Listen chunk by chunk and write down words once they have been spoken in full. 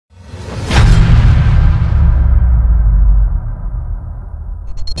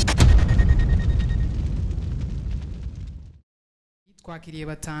twakiriye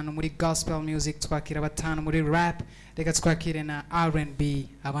batanu muri gospel music, twakira batanu muri rap, reka twakire na R&B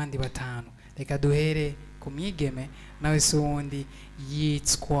abandi batanu. Reka duhere ku mwigeme nawe se wundi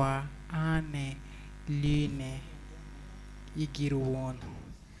yitwa Anne Line igira ubuntu.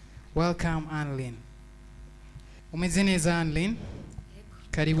 Welcome Anne. Umeze neza Anne?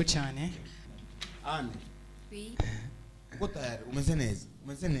 Karibu cyane. Anne. Oui. Uko tayari umeze neza?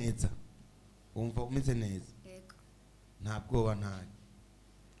 Umeze neza. Umva umeze neza. Yego. Nta bwoba ntayo.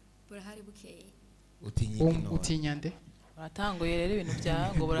 Burahari bukeye. Utinya nde? Batanguye rero ibintu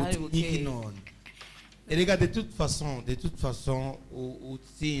byango burahari bukeye. Erega de toute façon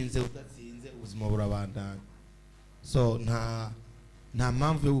utsinze udatsinze ubuzima burabandanya. So nta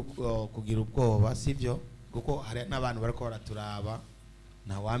mpamvu yo kugira ubwoba sivyo kuko hari n'abantu bariko baraturaba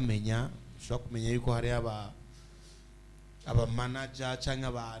nta wamenya ushobora kumenya yuko hari aba manager cyangwa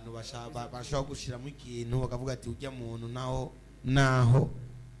abantu bashobora gushiramo ikintu bakavuga ati ujya muntu naho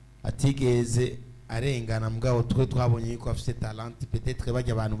atigeze arengana mugabo twe twabonye yuko afite talent peut-être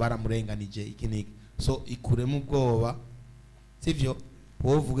bajya abantu baramurenganije ikiniki so ikuremo ubwoba sivyo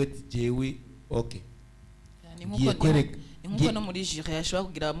wowe uvuga ati jewe okay nkuko no muri jure yashobora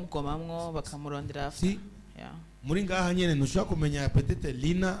kugira mugomamwo bakamurondera afite muri ngaha nyene ntushobora kumenya peut-être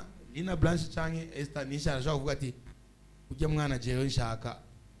Lina Blanche canke Esther Nisha ashobora kuvuga ati ujya mwana jewe nshaka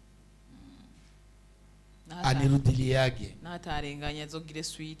anirudiliyage natarenganya azogire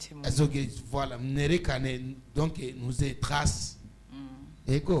suite azogire voilà mnerekane donc nous est trace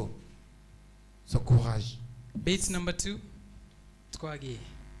ego so courage. Beats number 2 twagiye.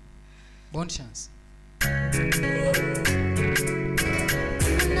 Bonne chance.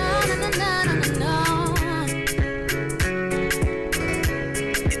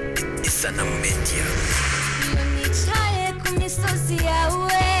 Isana media. Nicaye ku misozi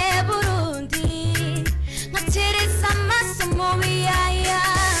yawe Burundi nkatereza amaso mu biyaya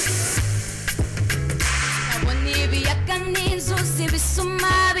nkabona ibiyaga n'inzuzi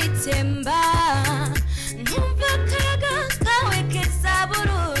bisuma bitemba nkumva akayaga kawe keza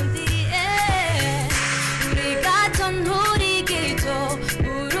Burundi uri gato nturi gito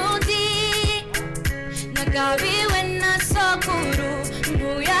Burundi nagabiwe na sokuru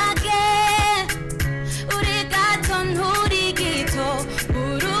ntuyage uri gato nturi gito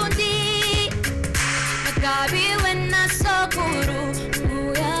Burundi nagabiwe na sokuru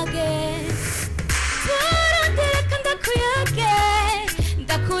ntuyage Burundi reka ndakuyage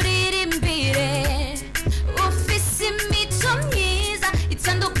ndakuririmbire ufise imico myiza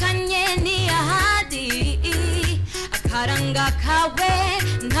itandukanye n'iyahandi akaranga kawe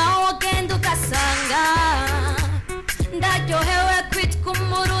ntawo genda ugasanga ndaryohewe kwitwa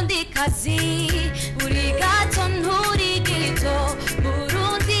umurundikazi uri gato nturi gito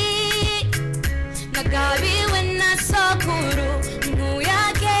Burundi nagabiwe na sokuru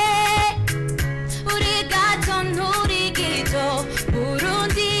ntuyage uri gato nturi gito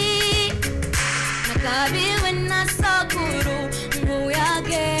Burundi nagabiwe na sokuru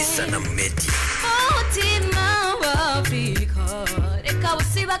ntuyage Isana media. umutima wa Afrika reka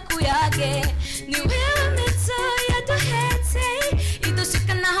busiba kuyage ni wewe meza yaduhetse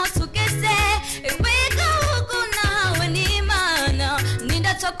idushika naho tugeze ewe gahugu nawe n'Imana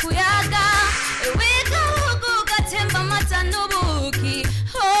nindaco kuyaga ewe gahugu gatemba amata n'ubuki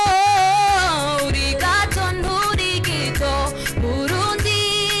uri gato nturi gito Burundi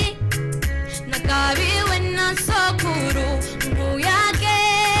nagabiwe na sokuru ntuyage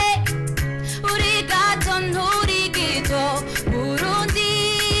uri gato nturi gito Burundi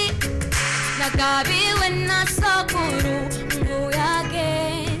nagabiwe na sokuru ntuyage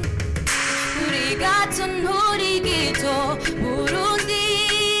uri gato nturi gito Burundi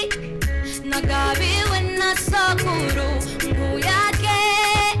nagabiwe na sokuru ntuyage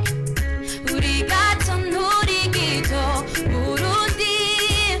uri gato nturi gito Burundi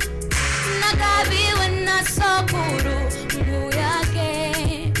nagabiwe na sokuru ntuyage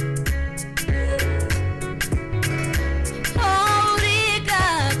uri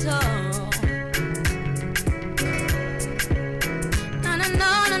gato na na na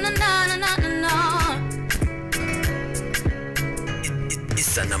na na na na na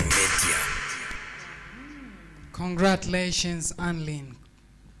Isana media. Congratulations Anne.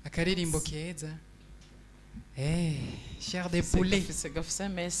 Akaririmbo keza. Chair de poulet. c'est gafisa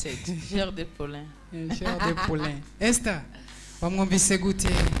message chair de poulain Chair de poulet. Esther, wamwumvise gute?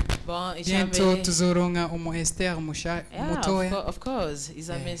 bon Bientôt tuzoronka umu Esther mutoya. of course is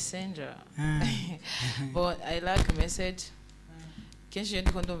a messenger but I like a message kenshi iyo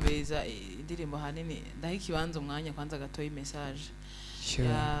ndiko ndumviriza indirimbo hanini ndaha ikibanza umwanya kwanza gatoya message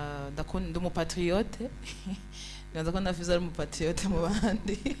ndakunda umupatriote nganza ko ndafiza ari umupatriote mu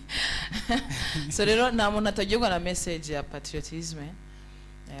bandi so rero nta muntu atagirwa na message ya patriotisme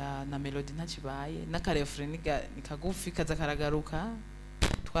na melody ntakibaye n'akarefre nikagufi kaza karagaruka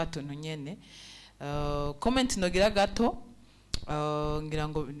twatuntu nyene comment nogira gato ngira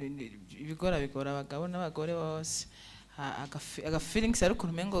ngo bigora abagabo n'abagore bose aga feelings ari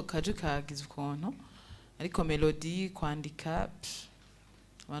ukuntu mengo kaje kagize ukuntu ariko melody kwandika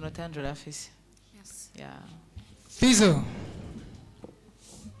amanota yanje rafise yeah Fizo.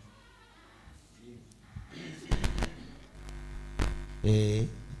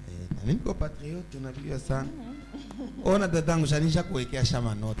 Niko patriote unajua sana. Ona dadangu shanisha kuwekea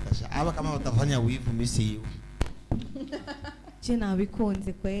shama nota. Hapa kama utafanya wivu mimi si hiyo. Jina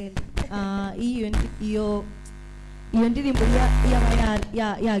bikunze kweli. Iyo ndirimbo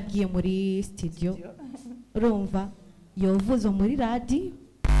yagiye muri studio. Urumva yovuzo muri radio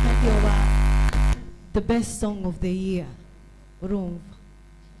yoba the best song of the year. Urumva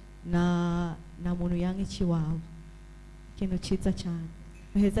na muntu yange chiwabo. Kintu ciza cyane.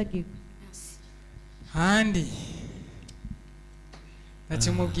 Uheza gigwe. Handi.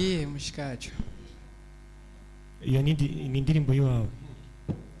 Nachimubwiye mushikacho. Iyo ni indirimbo yawe.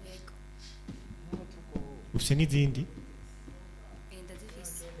 Ufite n'izindi?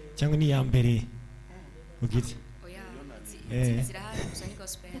 Cyangwa ni ya mbere? Ugiti?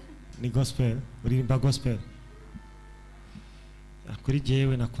 Ni gospel, uririmba gospel. Kuri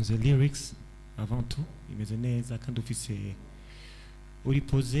jewe nakunze lyrics avant tout, imeze neza kandi ufise uri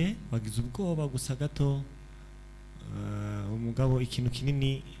pose wagize ubwoba gusa gato umugabo ikintu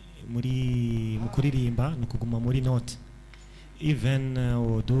kinini mu kuririmba no kuguma muri note even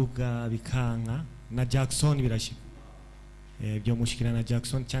oduga bikanka na Jackson birashika byo mushikira na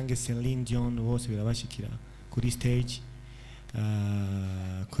Jackson cyangwa Celine Dion bose birabashikira kuri stage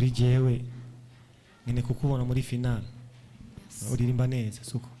kuri jewe nyine kukubona muri finale uririmba neza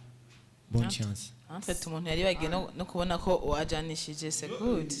suko bonne chance en fait umuntu yari bagiye no kubona ko wajanishije c'est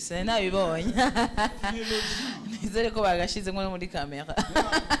good c'est nabibonye nizere ko bagashize ngo muri kamera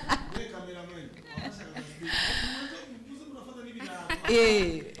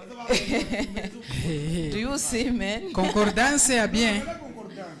do you see man Concordance est bien.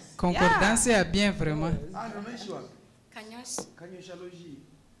 Concordance est bien vraiment.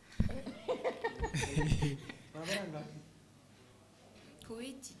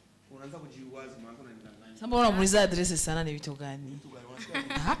 Sambona muri za adresse sana ni vitu gani?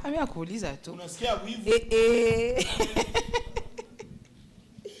 Mimi nakuuliza tu. Unasikia wivu?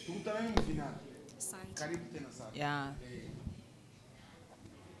 Tukutane mu finale. Karibu tena sana. Yeah.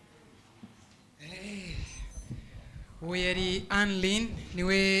 Uwo yari Anlin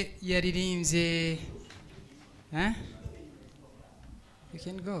niwe yaririmbye You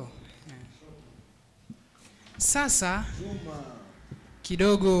can go. Sasa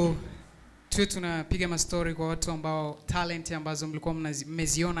kidogo tu tunapiga mastori kwa watu ambao talent ambazo mlikuwa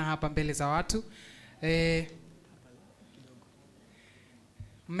mmeziona hapa mbele za watu.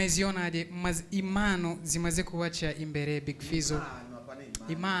 Mmeziona aje imano zimaze kuwacha imbere Big Fizo.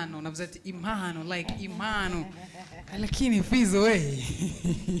 Imano navuzati imano like imano lakini Fizo we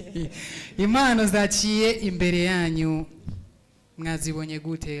imano zaciye imbere yanyu mwazibonye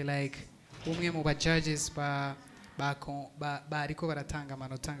gute like umwe mu ba judges bariko baratanga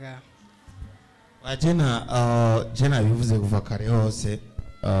amanota ngaho jena bivuze kuva kare hose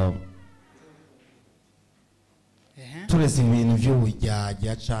turese ibintu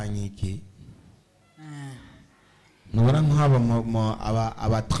by'ubujyajya canye iki nubona nk'aba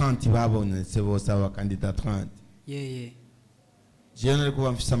aba 30 babonetse bose aba kandida 30 jena ari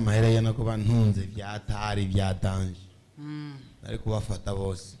kuba mfise amahera yana kuba ntunze byatari byatanje ari kubafata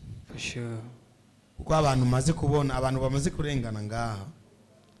bose for sure kuko abantu maze kubona abantu bamaze kurengana ngaha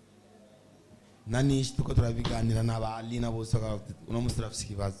nanishi tuko turabiganira n'abalina bose uno musi turafise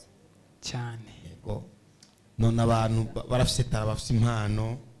ikibazo cyane yego none abantu barafise bafise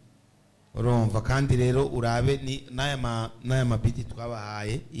impano urumva kandi rero urabe ni n'aya mabiti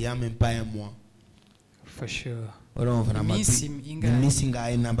twabahaye yame mpaye moi for sure urumva na misi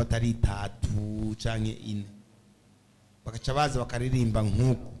ngaye namba tari 3 canke 4 bakaca baza bakaririmba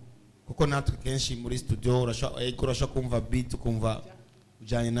nkuko kuko natwe kenshi muri studio urashaka kumva beat kumva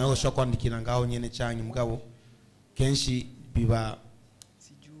ujanye nawe ushaka kwandikira ngaho nyene cyane mugabo kenshi biba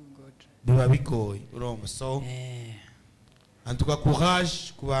bigoye urumva so antuka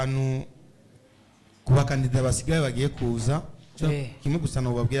courage ku bantu ku bakandida basigaye bagiye kuza kimwe gusa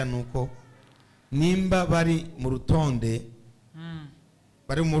no babwira nuko nimba bari mu rutonde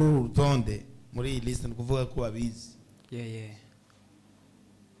bari muri rutonde muri iyi list no kuvuga ko babizi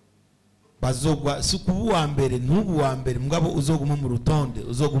bazogwa sukubu wa mbere ntubu wa mbere mugabo uzoguma mu rutonde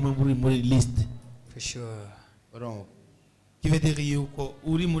uzoguma muri liste for sure urumva kivederi yuko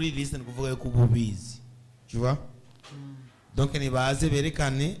uri muri liste ni kuvuga yuko ububizi tu vois donc ni baze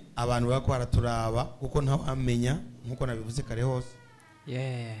berekane abantu bako baraturaba kuko ntaho amenya nkuko nabivuze kare hose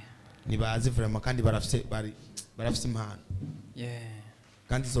yeah ni baze vraiment kandi barafise impano yeah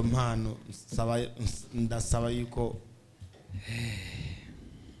kandi izo mpano ndasaba yuko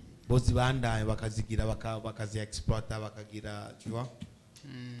bozi bandaye bakazigira bakazi exploiter bakagira tu vois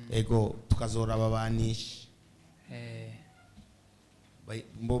ego tukazora babanisha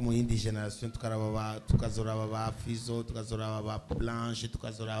mbo mu yindi generation tukazora baba Fizo tukazora baba Blanche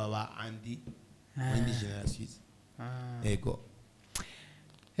tukazora baba Andy mu yindi generation ego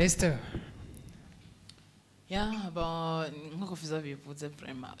Esther yeah bon nkuko Fizo bivuze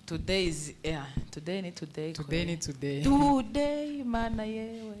vraiment today ni today mana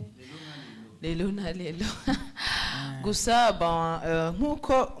yewe lelo gusa bon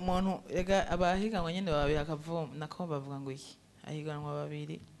nkuko umuntu ega abahiganwa nyene babiri akavuma nako bavuga ngo iki ahiganwa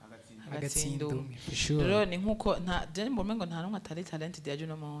babiri agatsindu rero ni nkuko nta je mbombe ngo nta numwe atari talented ya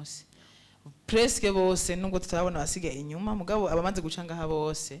juno munsi presque bose nubwo tutabona basigaye inyuma mugabo abamaze gucanga ha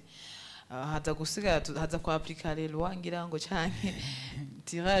bose haza gusiga haza kwa appliquer les lois ngira ngo canke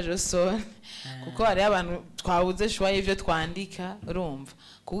tirage au sort kuko ari abantu twabuze choix y'ivyo twandika urumva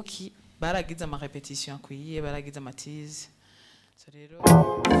kuki baragize ama repetition akwiye baragize amatize so rero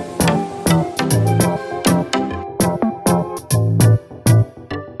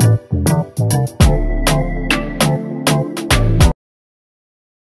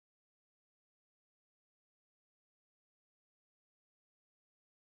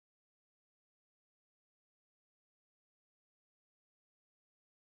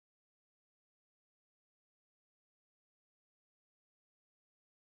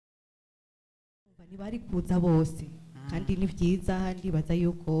ntibari kuza bose kandi ni byiza ndibaza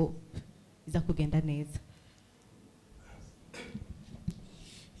yuko iza kugenda neza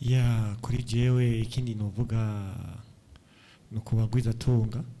ya kuri jewe ikindi novuga no kubagwiza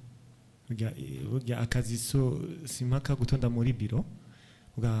tunga burya akazi simpaka gutonda muri biro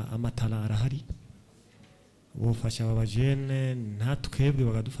uga amatara arahari bofasha abajene natwebwe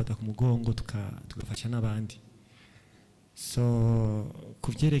bagadufata ku mugongo tugafasha n'abandi so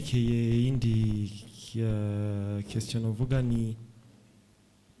kuvyerekeye indi question uvuga ni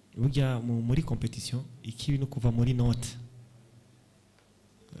burya muri competition ikibi no kuva muri note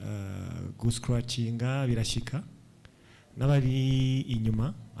guscratchinga birashika n'abari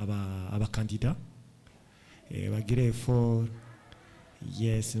inyuma abakandida bagire effort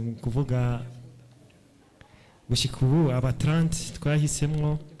yes kuvuga gushika ubu aba 30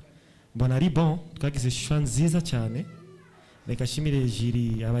 twahisemwo mbona ari bon twagize choix nziza cyane reka shimire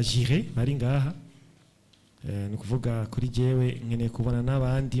jiri abajire bari ngaha no kuvuga kuri jewe nkene kubona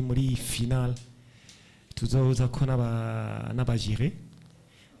nabandi muri finale tuzoza ko n'abajire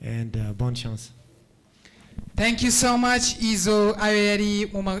and bonne chance. Thank you so much Izo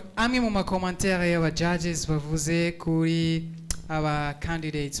ayari amwe mu ma commentaire y'aba judges bavuze kuri aba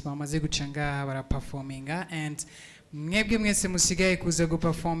candidates bamaze gucanga bara performinga and mwebwe mwese musigaye kuza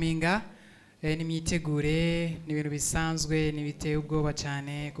guperforminga nimyitegure ni ibintu bisanzwe nibiteye ubwoba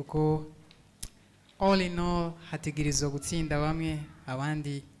cyane kuko all in all hategerezwa gutsinda bamwe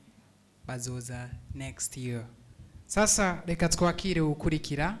abandi bazoza next year. Sasa reka twakire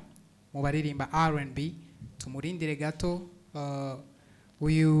ukurikira mu baririmba R&B tumurindire gato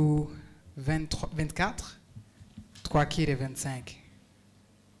uyu 24 twakire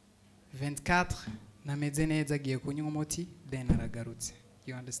 24 nameze neza agiye kunywa umuti then aragarutse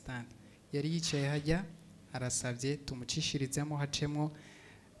you understand yari yicaye hajya arasabye tumucishirizemo hacemo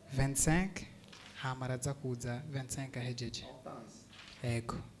 25 hamaraza kuza 25 ahejeje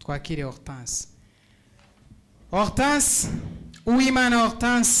ego twakire Hortense Uwimana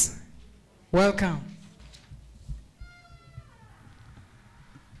Hortense welcome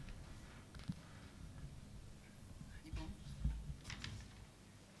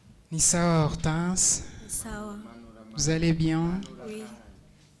ni sawa Hortense sawa vous allez bien oui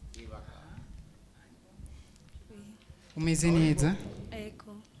umeze neza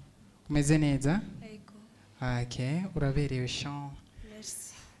ego umeze neza ego okay uraberewe champ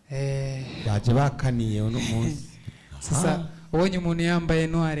merci baje bakaniye uno munsi sasa ubonye umuntu yambaye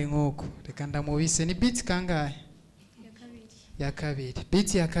noire nk'uko reka ndamubise ni beat kangahe ya kabiri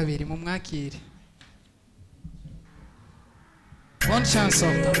beat ya kabiri mu mwakire bonne chance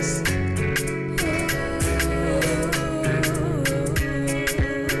Hortense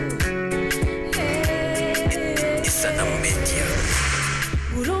Isana Media.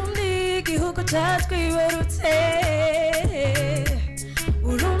 Burundi cyatwibarutse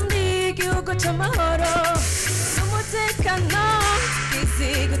Burundi igihugu cy'amahoro n'umutekano izi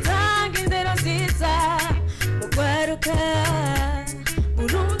gutanga indero nziza mu kwaruka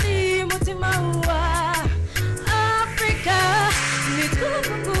Burundi mutima wa Afrika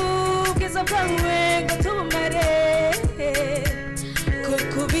nitwubwiza bwawe ngo tubumare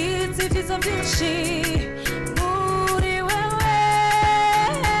kukubitsa ibyiza byinshi muri wewe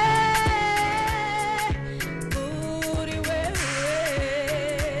muri wewe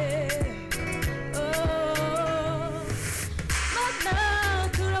Mana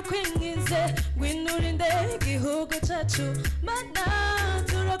turakwinginze ngwinurinde igihugu cyacu Mana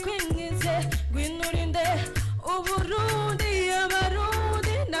turakwinginze ngwinurinde Uburundi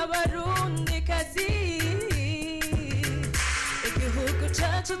abarundi n'abarundi kazi Igihugu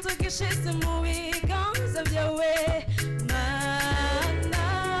cyacu tugishize mu biganza byawe Mana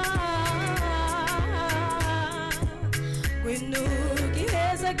ngwino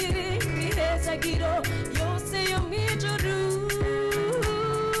gihezagire imihezagiro yose yo mw'ijuru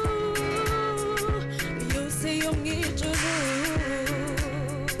yose yo mw'ijuru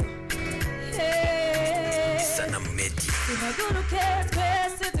duhaguruke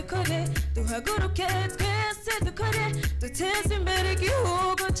twese dukore duhaguruke twese dukore duteze imbere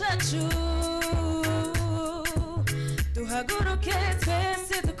igihugu cyacu duhaguruke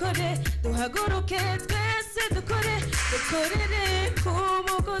twese dukore duhaguruke twese dukore dukorere ku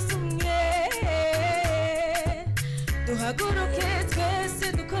mugozi umwe duhaguruke twese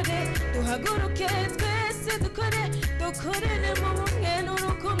dukore duhaguruke twese dukore dukorere mu bumwe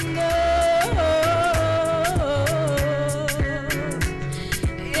n'urukundo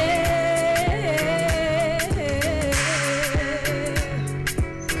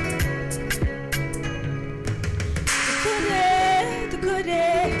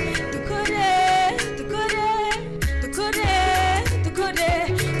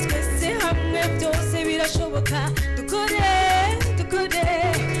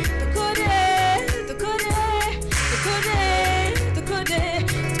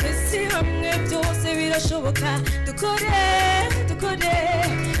birashoboka dukore dukore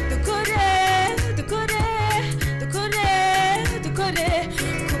dukore dukore dukore dukore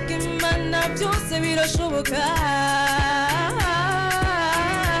kubw'Imana byose birashoboka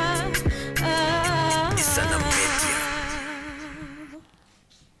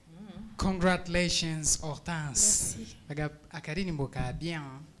Congratulations Hortense. Akaririmbo ka bien.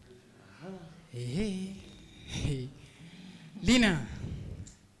 Lina.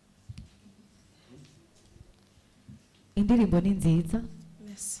 Indirimbo ni nziza.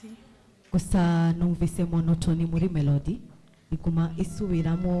 Merci. Gusa numvise monotoni muri melody iguma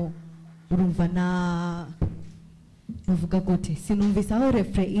isubiramo urumva na bavuga gute sinumvise aho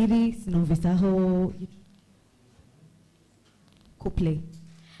refrain iri sinumvise aho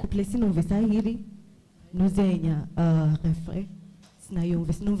couplet sinumvise aho iri nuzenya refrain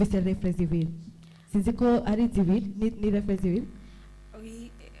sinayumvise numvise refrain zibiri sinzi ko ari zibiri ni refrain zibiri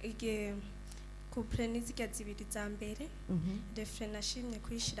ige couple nizijya zibiri za mbere refrain nashimye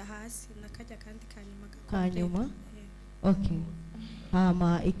kuyishira hasi nakajya kandi kanyuma okay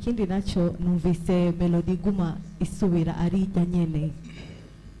hama ikindi nacho numvise melody guma isubira ari ijya nyene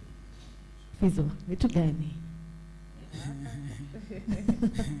fizo bitu gani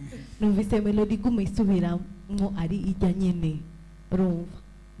numvise melody guma isubira mo ari ijya nyene urumva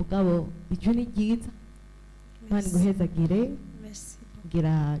mugabo ijwi ni ryiza mani guhezagire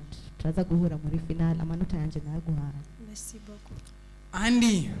gira turaza guhura muri final amanota yanje naguhaye merci beaucoup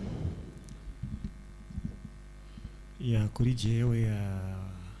Andy ya kuri jewe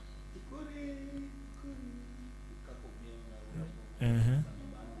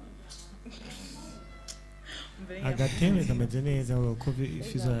agateme kameze neza uko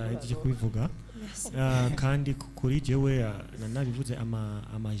fiza yagiye kubivuga kandi kuri jewe nanabivuze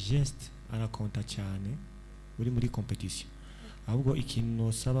ama geste arakonta cyane uri muri competition ahubwo ikintu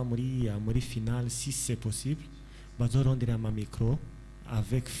nosaba muri finale si c'est possible bazorondera ama micro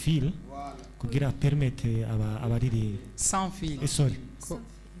avec fil kugira permettre abaririmvye sans fil sorry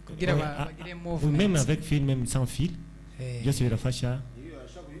kugira bagire movement même avec fil même sans fil byose birafasha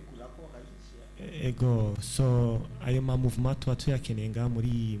ego so ayo ma mouvement tuyakeneye nga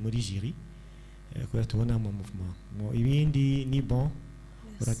muri jury kubera tubona mu mouvement mo ibindi ni bon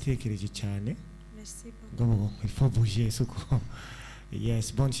uratekereje cyane merci beaucoup il faut bouger suko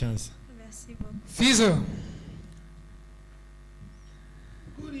yes bonne chance merci beaucoup Fizo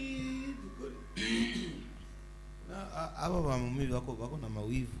aba bamumi bako na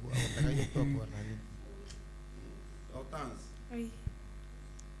mawivu abatakaje kwa nani Hortense oui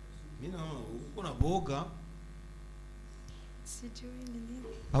Mimi naona uko na boga. Sijui ni nini.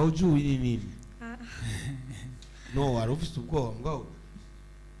 Haujui ni nini? Ah. No, harufu tuko ngao.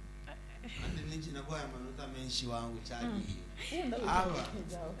 Andi nje na kwa manota menshi wangu chaji. Aba.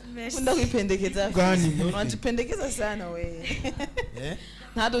 Unda kuipendekeza. Gani? Unatupendekeza sana wewe.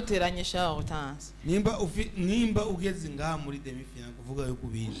 Ntaduteranyisha Hortense. Nimba ugeze ngaha muri Demi-Finale kuvuga yuko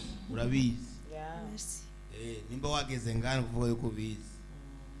ubizi. Urabizi. Merci. Nimba wageze ngaha kuvuga yuko ubizi.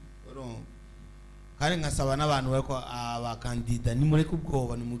 Kandi nkasaba n'abantu bariko abakandida ni muri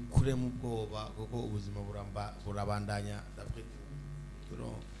kubwoba ni mukure mu bwoba kuko ubuzima burabandanya d'après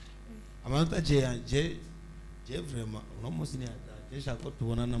tout. Amanota je vraiment uno musi ni atasha ko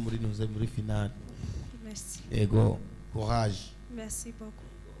tubonana muri nuze muri finale. Merci. Ego, courage. Merci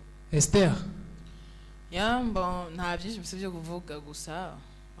beaucoup. Esther. Yambo nta byinshi byo kuvuga gusa.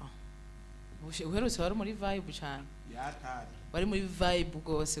 Uherutse wari muri vibe cyane. Yatari. Wari muri vibe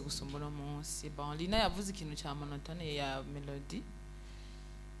gose gusumba no munsi. Bon, Lina yavuze ikintu cya monotone ya melody.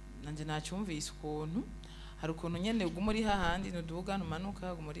 Nanje nacyumvise ukuntu hari ukuntu nyene ugumuri hahandi nuduga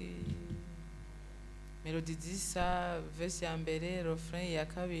numanuka ugumuri melody zisa verse ya mbere refrain ya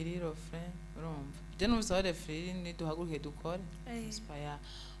kabiri refrain urumva. Then usaba refrain ni duhaguruke dukore. Inspire.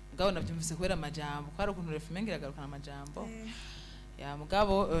 Mugabo nabyumvise kwera amajambo. Kwari ukuntu refrain ngiragarukana amajambo. Ya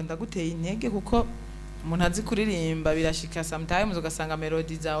mugabo ndaguteye intege kuko umuntu azi kuririmba birashika sometimes ugasanga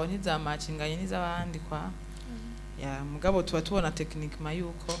melody zawe ntizamachinganye n'izabandi kwa ya mugabo tuba tubona technique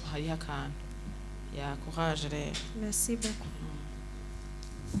mayuko hari hakantu ya courage rero. Merci beaucoup.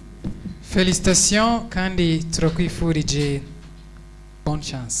 Félicitations kandi turakwifurije bonne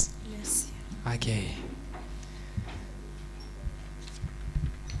chance. Merci. Okay.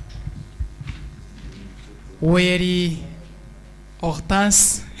 Weri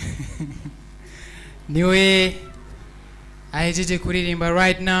Hortense niwe ahejeje kuririmba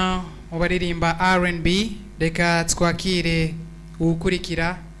right now mubaririmba R&B. Reka twakire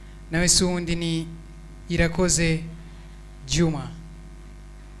ukurikira nawe sundi ni Irakoze Juma.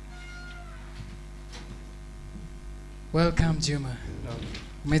 Welcome Juma.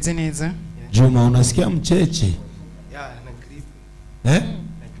 Umeze neza? Juma unasikia mcheche? Ya, na clip. Na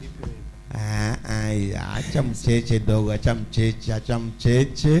clip. Acha mcheche dogo, acha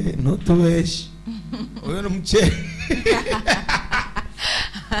mcheche, nutuweshi. Wewe mcheche.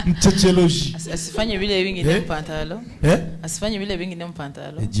 Mchecheloji. Asifanye vile vingine mpantalo. Asifanye vile vingine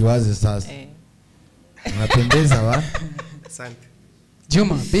mpantalo. Jiwaze sasa. Unapendeza wa? Asante.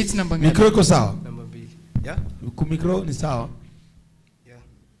 Juma, beats namba ngapi? Mikro iko sawa? Namba 2. Ya? Mikro ni sawa? Ya.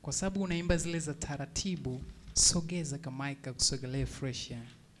 Kwa sababu unaimba zile za taratibu, sogeza kama mic kusogelea fresh ya.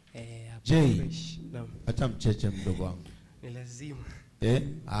 Fresh. Naam. Acha mcheche mdogo wangu. Ni lazima.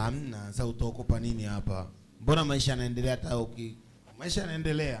 Hamna, sasa utaokopa nini hapa? Mbona maisha yanaendelea hata maisha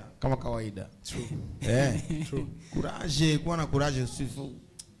yanaendelea kama kawaida. True. True. Courage, kuwa na courage usifu.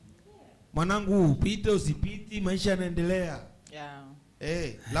 Mwanangu, upite usipiti, maisha yanaendelea. Yeah.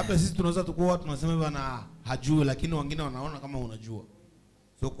 Labda sisi tunaweza tukua tunasema bwana hajui lakini wengine wanaona kama unajua.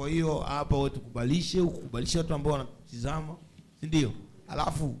 So kwa hiyo hapa wewe tukubalishe, ukubalishe watu ambao wanatizama, si ndio?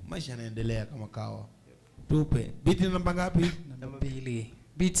 Alafu maisha yanaendelea kama kawa. Tupe. Beat namba ngapi? Namba 2.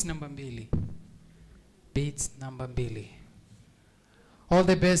 Beats namba 2. Beats namba 2. All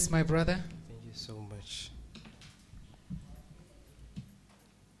the best my brother. Thank you so much.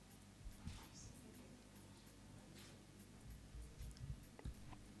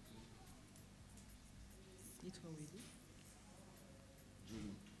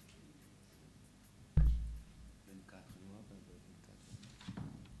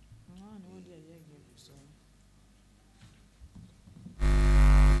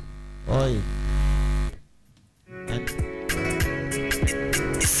 Oi.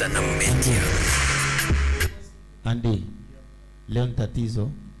 Sana Media. Andy. Leo ni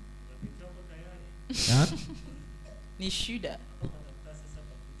tatizo. Ni shida.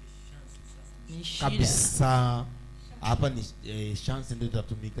 Ni shida. Kabisa. Hapa ni chance ndio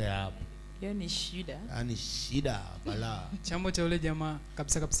itatumika ya hapa. Hiyo ni shida. Yaani shida bala. Chambo cha ule jamaa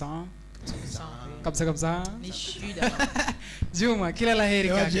kabisa kabisa. Kabisa. Ni shida. Juma, kila laheri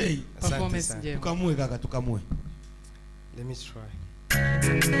kaka. Performance njema. Tukamue kaka, tukamue. Let me try.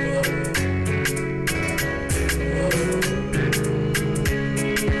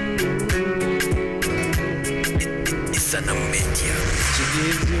 Sana Media. She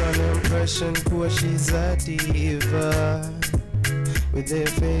gives you an impression kuwa she's a diva with their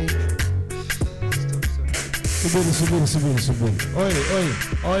face. Subiri.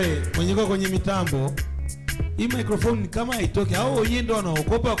 Oi. Mwenyeko kwenye mitambo. Hii microphone kama haitoki au yeye ndo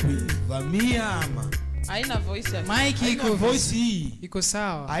anaokopa kuivamia ama Haina voice ya. Mike iko voice hii. iko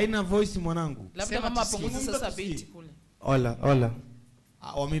sawa. Haina voice mwanangu. Labda mama apunguze sasa beat kule. Ola.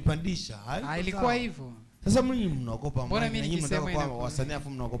 Wamepandisha. Ilikuwa hivyo. Sasa mimi mnaogopa Mbona mic. mimi Nyinyi mnataka nikisema kwa wasanii afu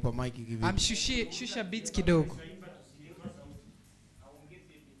mnaogopa mic kivipi? Shusha beat kidogo.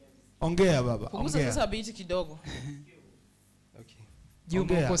 Ongea baba. Punguza sasa beat kidogo. Okay.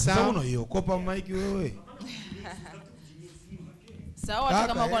 Juma uko Sasa sawa? unaiogopa mic wewe. Sawa hata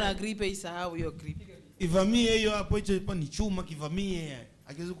kama uko na grip isahau hiyo grip. Ivamie hiyo hapo, hicho hapo ni chuma, kivamie.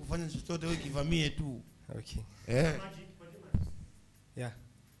 Akiweza kufanya chochote wewe kivamie tu. Okay. Yeah.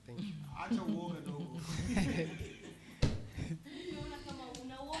 Thank you. Acha uoga dogo.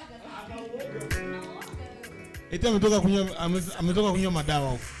 Eti ametoka kunywa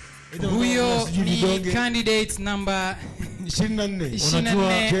madawa huko. Huyo ni candidate number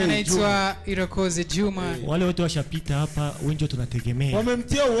 24 anaitwa Irakoze Juma. Wale wote washapita hapa, wengi tunategemea.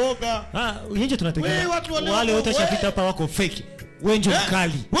 Wamemtia uoga. Wengi tunategemea. Wale wote washapita hapa wako fake. Wengi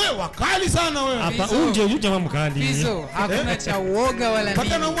mkali. Wewe wakali sana wewe. Hapa uje jamaa mkali. Fizo, hakuna cha uoga wala nini.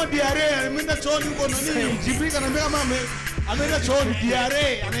 Paka naumwa diarrhea, ameenda chooni huko na nini? Jibrika anambia mama ameenda chooni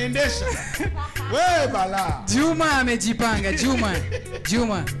diarrhea, anaendesha. Wewe bala. Juma amejipanga,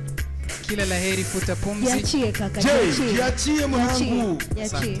 Juma. Kila laheri, futa pumzi. Jiachie kaka, jiachie mwanangu.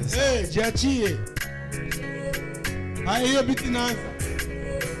 Jiachie. Jiachie. Haya, hiyo biti inaanza.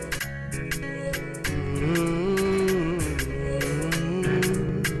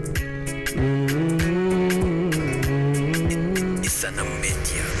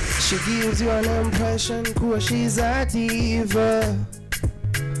 She gives you an impression kuwa she's a diva.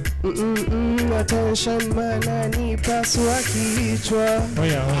 Attention mana nipasua kichwa.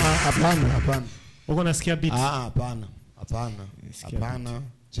 Oya. Hapana. Uko nasikia beat? Hapana.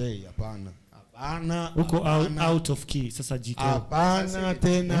 Jay, hapana. Uko out of key. Sasa jiko. Hapana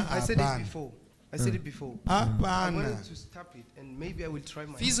tena. I said it before. I Hapana. wanted to stop it and maybe I will try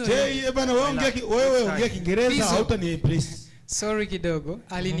my Fizo. Jay, bana wewe ongea Kiingereza hautani please. Sorry kidogo.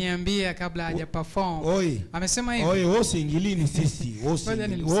 Aliniambia kabla haja perform. Oi. Amesema hivi. Wewe usiingilii ni sisi.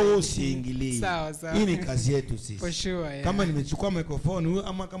 Wewe usiingilii. Sawa. Hii ni kazi yetu sisi. For sure, yeah. Kama nimechukua microphone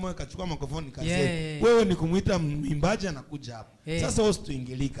ama kama kachukua microphone ni kazi Yeah. yetu. Wewe ni kumuita mwimbaji anakuja hapa. Yeah. Sasa wewe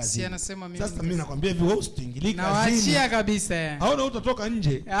usituingilii kazi. Si anasema mimi. Sasa mimi nakwambia hivi wewe usituingilii kazi. Nawaachia kabisa. Hauna utatoka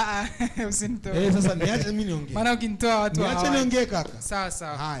nje. Usinitoe. Sasa niache mimi niongee. Maana ukinitoa watu niache niongee kaka.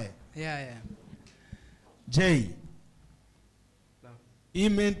 Sawa. Haya. Yeah. Jay. Hii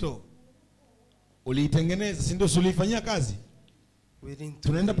mento uliitengeneza, si ndio? Ulifanyia kazi.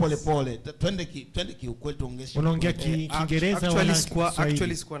 Tunaenda pole. Twende kiukweli tuongeshe. Unaongea Kiingereza wala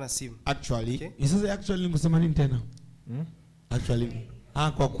actually sikuwa na simu. Actually. Sasa actually ningesema nini tena? Actually.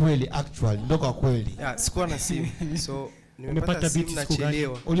 Kwa kweli actually ndio kwa kweli. Sikuwa na simu. So nimepata beat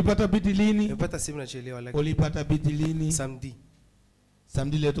nachelewa. Ulipata beat lini? Nimepata simu nachelewa lakini. Ulipata beat lini?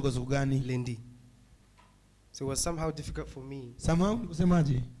 Samedi leo tuko siku gani? Lendi. So it was somehow difficult for me. Somehow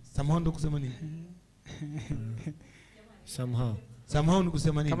kusemaje? Somehow ndo kusema nini? Somehow ni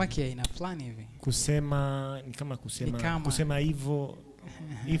kusema nini? Kama kiaina fulani hivi. Kusema ni kama kusema hivyo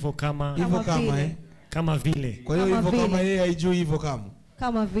kama kama vile. Kwa hiyo hivyo kama yeye haijui hivyo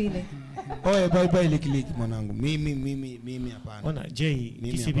kama vile. Oye bye click mwanangu. Mimi hapana. Ona Jay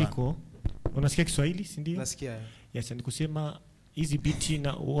kisibiko. Unasikia Kiswahili si ndio? Nasikia. Yes, ni kusema hizi beat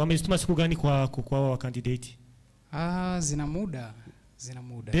na wamezituma siku gani kwa candidate? Zina muda.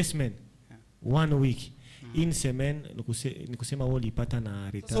 Desmond 1 week. In semen ni kusema wao lipata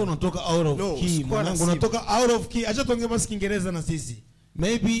na return. So unatoka out of key mwanangu, unatoka out of key. Acha tuongee basi Kiingereza na sisi.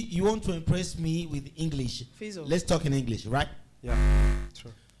 Maybe you want to impress me with English. Fizo. Let's talk in English, right? Yeah.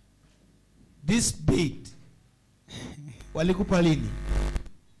 True. This beat walikupa lini?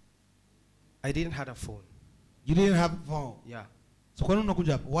 I didn't have a phone. You didn't have a phone? Yeah. So kwa nini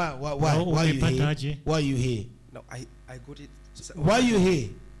unakuja hapa? Why you here? No, I got it. Why you here?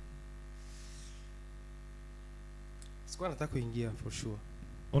 Sikuwa nataka kuingia for sure.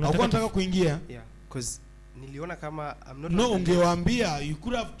 Unataka kuingia? Yeah, because niliona kama I'm not. No, ungewaambia. You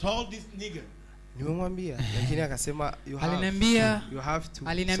could have told this nigga. Nimemwambia lakini akasema you aliniambia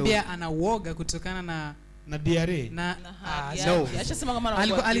anauoga kutokana na diarrhea.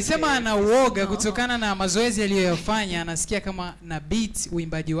 Alisema anauoga kutokana na mazoezi aliyofanya, anasikia kama na beat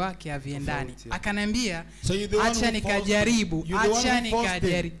uimbaji wake haviendani. Akaniambia acha nikajaribu.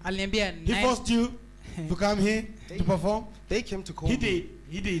 Aliniambia he forced you to come here to perform. They came to call me.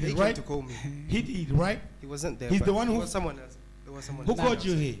 He did, they right? Came to call me. He did, right? He wasn't there. He's the one who was someone else. There was someone who called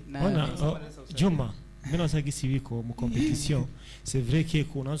you here. Juma, mimi nasema siviko mu competition. C'est vrai que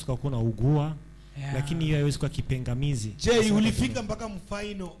unaweza kuwa ugua Yeah. lakini hiyo haiwezi kuwa kipengamizi. Je, ulifika mpaka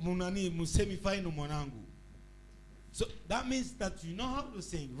semi final mwanangu. So that means that you know how to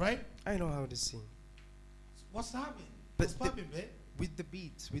sing, right? I know how to sing. What's happening? But What's popping, babe? With the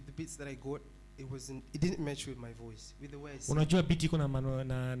beats that I got, it didn't match with my voice, with the way I sing. Unajua beat iko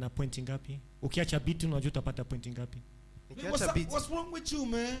na point ngapi? Ukiacha beat unajua utapata point ngapi? What's wrong with you,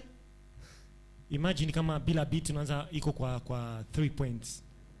 man? Imagine kama bila beat unaanza iko kwa 3 points.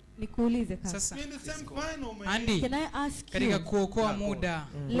 Nikuulize kaka. Sasa We're in the same final, man. Andy, Can I ask katika you? kuokoa muda,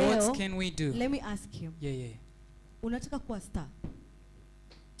 Leo, what can we do? Let me ask you. Yeah. Unataka kuwa star?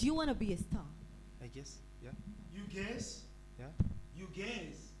 Do you want to be a star? I guess, yeah. You guess? Yeah. You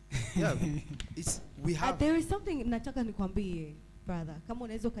guess? Yeah, we have. There is something nataka nikwambie, brother. Kama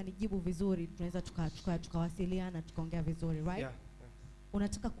unaweza ukanijibu vizuri, tunaweza tukawasiliana tukaongea vizuri, right? Yeah.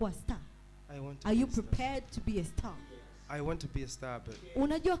 Unataka kuwa star? I want to Are be you a star. prepared to be a star? I want to be a star, but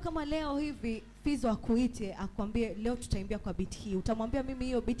Unajua kama leo hivi Fizo akuite akwambie leo tutaimbia kwa beat hii, utamwambia mimi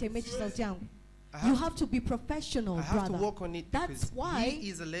hiyo beat imechi sauti yangu? You have to be professional, I have brother. to work on it. That's because why he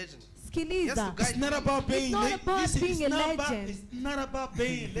is a legend. Sikiliza. It's not about being being a legend. It's not about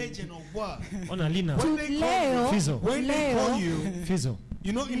being a legend or what. Ona Lina. When they call you, Fizo. when they call you, Fizo.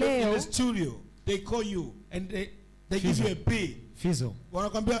 you know, in the studio, they call you and they give you a beat. Fizo.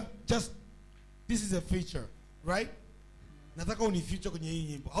 Wanakwambia just this is a feature, right? Nataka uni feature kwenye hii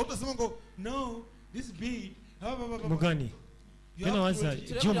nyimbo. Hautasema go no, this beat. Mugani. Neno waza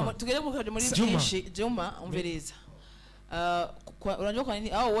Juma. Juma umviriza. Unajua kwa nini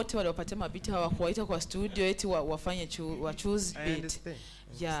hao wote waliopatia mabiti hawakuwaita kwa studio eti wafanye choose beat?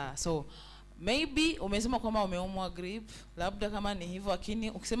 Yeah, so maybe umesema kwamba umeumwa grip, labda kama ni hivyo, lakini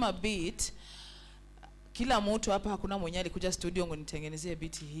ukisema beat, kila mtu hapa hakuna mwenye alikuja studio ngonitengenezee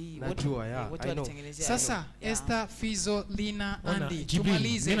beat hii. Wote walitengenezea. Sasa Esther, Fizo, Lina, Andy, Jibril,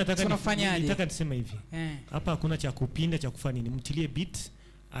 tumalize tunafanyaje? Nataka niseme hivi. Hapa hakuna cha kupinda cha kufanya nini. Mtilie beat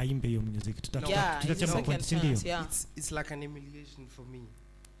aimbe hiyo music. Tutachama point, si ndio? It's like an humiliation for me.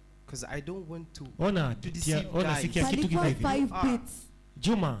 Because I don't want to sikia kitu kidogo. 5 beats.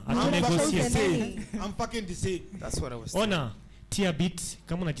 Juma, atunegotiate. I'm fucking the same. That's what I was saying. Ona, tia beat,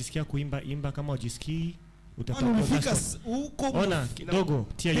 kama unajisikia kuimba imba, kama hujisikii utapata. Ona kidogo,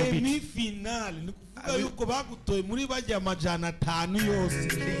 tia hiyo beat. Demi-Finale, nikufuka yuko bagutoye muri baje amajana 5 yose.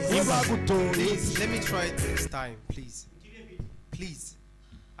 Please, let me try it this time, please. Please.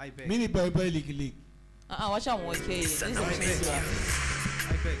 I beg. Mini bye liki. Wacha mwekee. I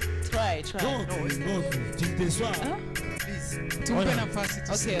beg. Try. No. Jiteswa. Please. Tupe nafasi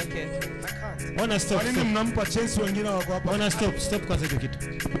tu. Okay. I can't. Ona stop. Kwa nini mnampa chance wengine wako hapa? Ona stop kwanza hiyo kitu.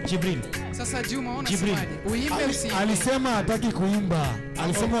 Jibril. Sasa Juma, unasemaje? Uimbe usiimbe? Alisema hataki kuimba.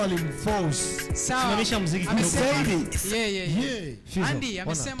 Alisema walimforce. Sawa. Simamisha muziki kidogo. Yeah. Andy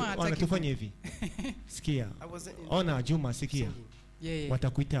amesema hataki. Ona tufanye hivi. Sikia. Ona Juma, sikia. Yeah.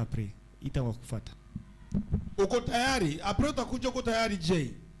 Watakuita apre. Ita wakufuata. Uko tayari? Apre utakuja, uko tayari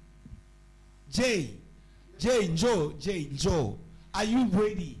Jay, njoo. Are you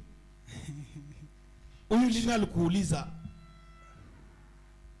ready? Huyu Lina alikuuliza,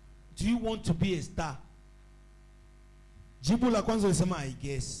 do you want to be a star? Jibu la kwanza ulisema I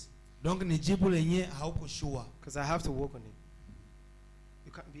guess. Donc ni jibu lenye hauko sure. Because I have to work on it.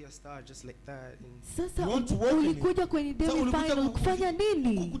 You can't be a star just like that. Sasa ulikuja kwenye Demi-Finale kufanya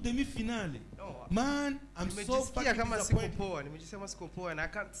nini? Kuku Demi-Finale. Man, I'm so fucking kama siko poa, nimejisema siko poa and I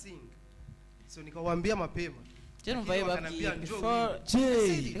can't sing. So nikawaambia mapema. Jay, we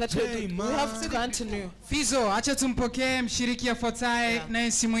have to continue. Fizo, acha tumpokee mshiriki afuataye,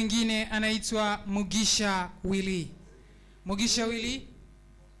 naye si mwingine anaitwa Mugisha Willy. Mugisha Willy.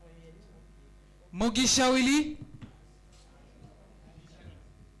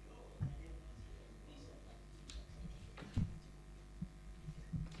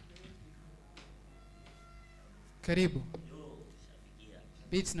 Karibu.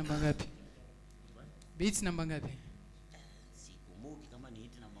 Beats namba ngapi? Sikumbuki kama ni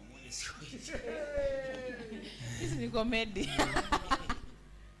hit namba 1 siku. Hizi ni comedy.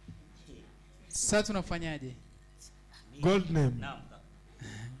 Sasa tunafanyaje? Gold name.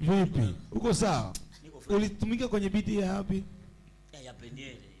 Vipi? Uko sawa? Ulitumika kwenye beat ya wapi?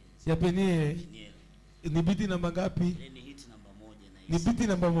 Ya Peniele. Ni beat namba ngapi? Ni hit namba 1 na hiyo. Ni beat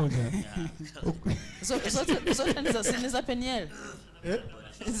namba 1. Zote ni za Peniele.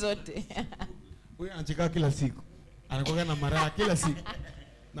 Zote. Wewe anacheka kila siku. Anakuwa na mara kila siku.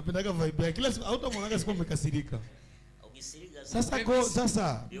 Napendaga vibe ya kila siku. Hautamwona siku umekasirika.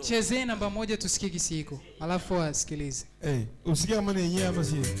 Sasa Chezee namba moja tusikie kisiko. Alafu asikilize. usikie kama ni yenyewe ama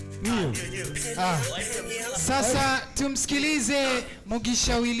si? Ndio. Sasa tumsikilize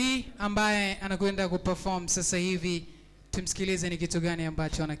Mugisha Willy ambaye anakwenda kuperform sasa hivi. Tumsikilize ni kitu gani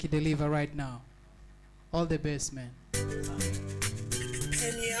ambacho anakideliver right now. All the best, man.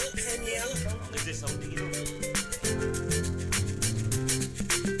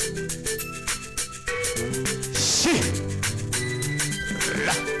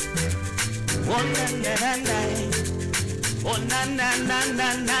 Oh na na na na, oh na na na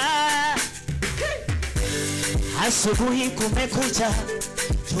na na. Asubuhi kumekucha,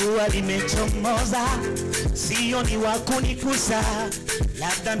 jua limechomoza, sioni wa kunikusa,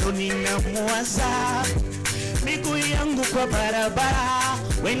 labda ndo ninamwaza. Miguu yangu kwa barabara,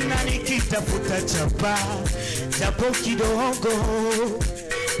 wenda nikitafuta chapa, japo kidogo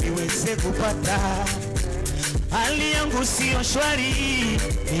niweze kupata. Hali yangu sio shwari,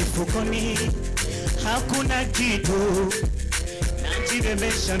 mifukoni hakuna kitu,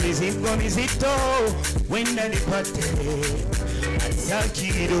 najibebesha mizigo mizito, wenda nipate hata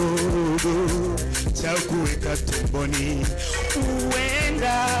kidogo cha kuweka tumboni.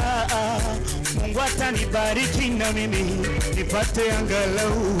 Wenda Mungu atanibariki na mimi nipate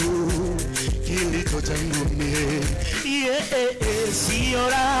angalau kilicho changu mie. Sio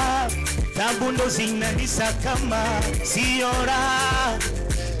raha, tabu ndo zinanisakama, sio raha,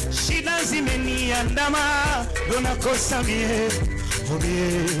 shida zimeniandama, ndo nakosa mie, oh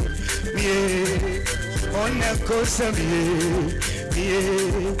mie, oh nakosa mie.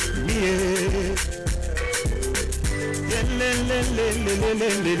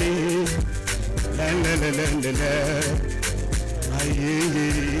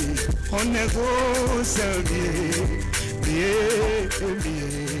 On nakosa mie,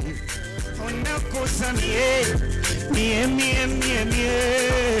 on nakosa mie.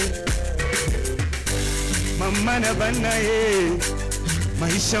 Mama na bana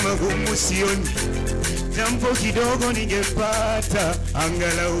maisha magumu sioni, jambo kidogo ningepata,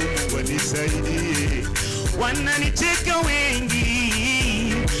 angalau Mungu anisaidie. Wananicheka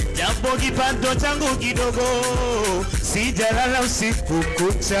wengi, japo kipato changu kidogo, sijalala usiku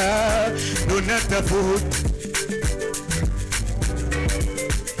kucha, ndo natafuta.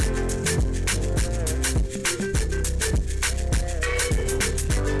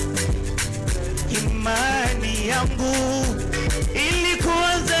 Imani yangu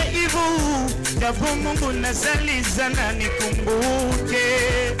ilikuwa dhaifu, japo Mungu nasaliza na nikumbuke,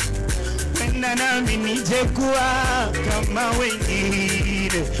 wenda nami nije kuwa kama wengine.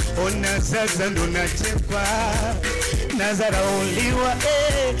 Ona sasa ndo nachekwa, nazarauliwa,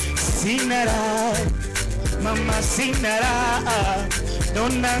 sina raha mama, sina raha, ndo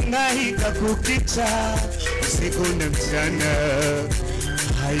nangaika kukicha usiku na mchana.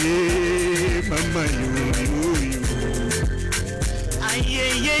 Aye mama yuyu,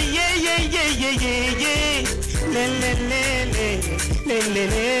 aye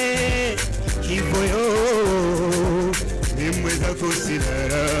le kivoyo nimweza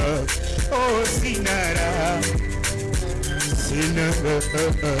kusinara, oh sinara.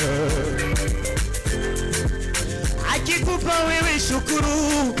 Akikupa wewe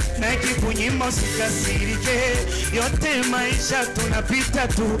shukuru, na kikunyima usikasirike, yote maisha tunapita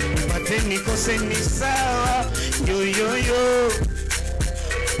tu, nipate nikose ni sawa, yo.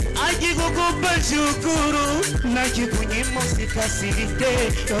 Akikupa shukuru, na kikunyima usikasirike,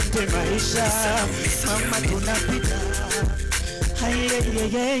 yote maisha mama tunapita.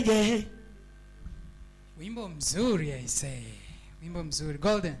 Haye. Wimbo mzuri I say. Wimbo mzuri.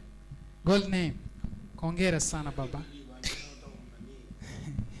 Gold name. Hongera sana baba.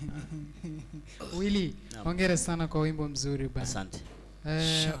 Willy, hongera sana kwa wimbo mzuri bana. Asante.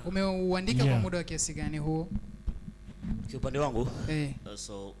 Umeuandika kwa muda wa kiasi gani huo? Kwa upande wangu,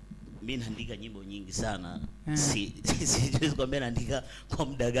 so mimi naandika nyimbo nyingi sana. Siwezi kuambia naandika kwa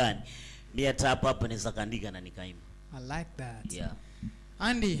muda gani. Mimi hata hapa naweza kaandika na nikaimba. I like that. Yeah.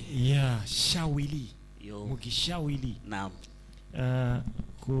 Andy. Yeah, Shawili. Mugisha Willy. Naam.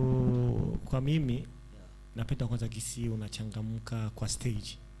 Kwa mimi napenda kwanza kisi unachangamka kwa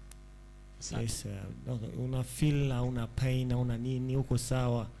stage. Yes, una feel, una pain, una nini, uko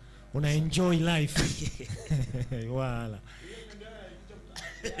sawa, una enjoy life. Wala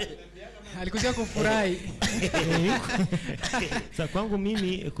alikuja kufurahi. Sasa kwangu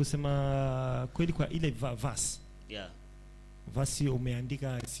mimi kusema kweli, kwa ile verse, verse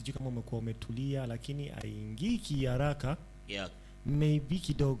umeandika, sijui kama umekuwa umetulia, lakini haingiki haraka. Maybe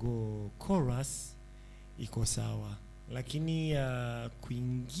kidogo chorus iko sawa, lakini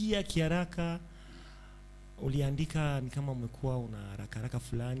kuingia kiharaka uliandika ni kama umekuwa una haraka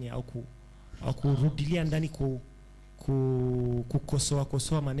fulani au kurudilia ndani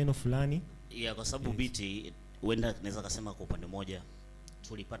kukosoa maneno fulani? Yeah, kwa sababu biti huenda naweza kusema kwa upande mmoja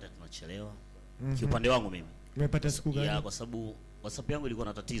tulipata tunachelewa. Kiupande wangu mimi. Umepata siku gani? Yeah, kwa sababu WhatsApp yangu ilikuwa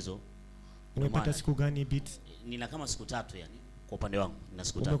na tatizo. Umepata siku gani beat? Nina kama siku 3 yani. Kwa upande wangu nina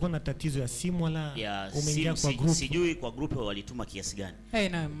siku 3. Umekuwa na tatizo ya simu wala umeingia kwa group? Sijui kwa group walituma kiasi gani.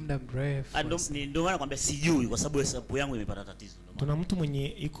 Na muda mrefu. Ndio maana nakwambia sijui kwa sababu WhatsApp yangu imepata tatizo. Tuna mtu mwenye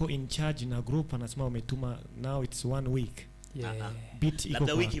iko in charge na group anasema umetuma now it's 1 week. Beat iko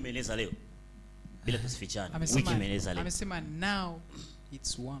labda wiki imeeleza leo. Bila tusifichane. Wiki imeeleza leo. Amesema now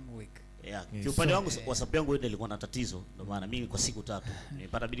it's 1 week. Yeah, kiupande wangu WhatsApp yangu ile ilikuwa na tatizo ndio maana mimi kwa siku 3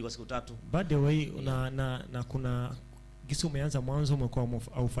 nimepata bidii kwa siku 3. By the way na kuna gisi umeanza mwanzo umekuwa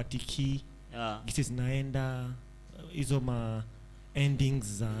aufatiki gisi zinaenda hizo ma endings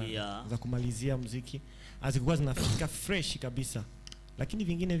za kumalizia muziki azikuwa zinafika fresh kabisa, lakini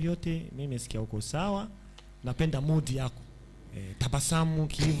vingine vyote mimi nimesikia uko sawa. Napenda mood yako tabasamu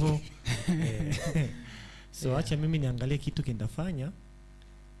kivo so acha mimi niangalie kitu kindafanya,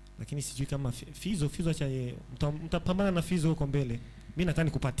 lakini sijui kama Fizo acha mtapambana na Fizo huko mbele. Mimi nataka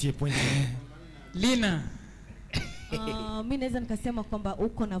nikupatie point. Lina mimi naweza nikasema kwamba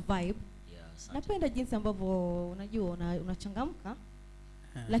uko na vibe. Napenda jinsi ambavyo unajua unachangamka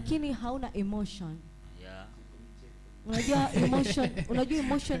lakini hauna emotion. Unajua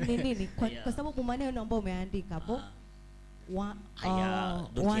emotion ni nini? Kwa sababu maneno ambayo umeandika hapo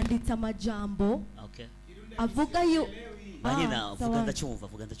waandita majambo. Okay. Avuga yu vuganda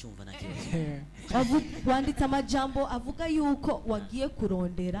chumva na kibazo. Wandita majambo avuga yuko wagiye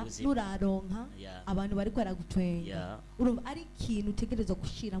kurondera nuraronka abantu bari kwaragutwenga. Urumva ari kintu utegerezwa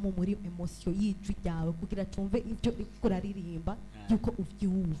gushiramo muri emotion y'ijwi ryawe kugira tumve ibyo kuraririmba yuko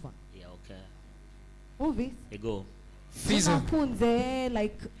uvyumva. Uvi? Ego. Fizo. Nakunze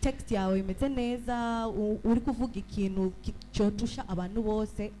like text yawe imeze neza, uri kuvuga ikintu cyotusha abantu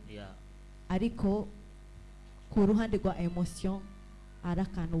bose. Ariko ku ruhande rwa emotion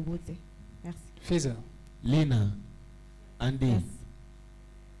arakana ubuze. Merci. Fizo. Lina Andi.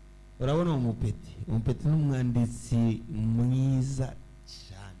 Urabona umupeti n'umwanditsi mwiza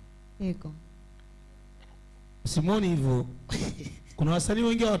cyane. Yego. Simoni hivyo kuna wasanii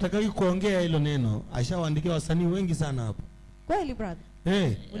wengi hawataka kuongea hilo neno. Ashawaandikia wasanii wengi sana hapo. Kweli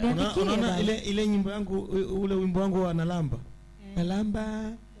brother? Unaona ile nyimbo yangu ule wimbo wangu wa Nalamba.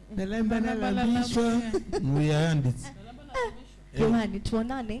 Nalamba nalambishwa. Muyanditsi. Yohani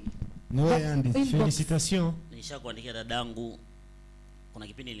tuonane. Muyanditsi. Felicitation. Nishakuandikia dadangu. Kuna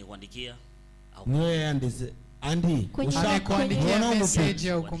kipindi nilikuandikia. Muyanditsi. Andi, ushakuandikia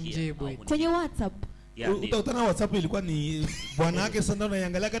message au kumjibu kwenye WhatsApp? Utakutana WhatsApp ilikuwa ni bwana yake sasa,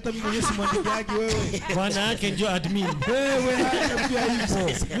 unaangalia hata mimi mwenyewe simwandikiaje wewe. Bwana yake ndio admin. Wewe hata pia hivyo.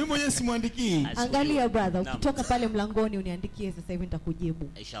 Mimi mwenyewe simwandiki. Angalia brother, ukitoka pale mlangoni uniandikie sasa hivi nitakujibu.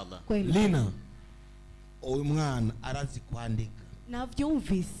 Inshallah. Kweli. Lina. Oyo mwana arazi kuandika.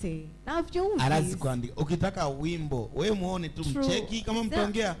 Navyumvise. Arazi kuandika. Ukitaka wimbo, wewe muone tu mcheki kama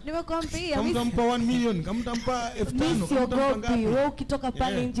mtaongea. Nimekwambia kama mtampa 1 million, kama mtampa 5000, kama mtampa ngapi. Wewe ukitoka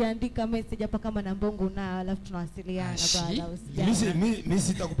pale nje andika message hapa kama na mbongo na alafu tunawasiliana brother, usijali. Mimi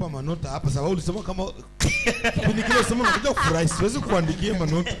sitakupa manota hapa sababu ulisema kama kipindi kile sema unakuja kufurahi, siwezi kuandikia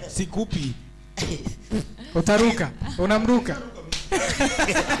manota, sikupi. Utaruka, unamruka.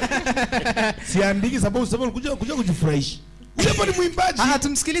 Siandiki sababu unakuja kujifurahisha. Hapo ni mwimbaji.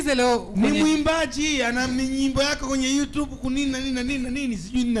 Tumsikilize leo. Ni mwimbaji, ana nyimbo yake kwenye YouTube kunini na nini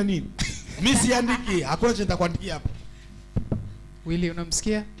sijui nini na nini. Mimi siandiki, hakuna cha nitakuandikia hapa. Willy,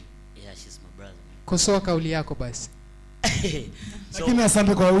 unamsikia? Yeah, she's my brother. Kosoa kauli yako basi. Lakini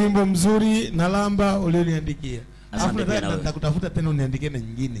asante kwa wimbo mzuri Nalamba ulioniandikia. Alafu nitakutafuta tena uniandikie na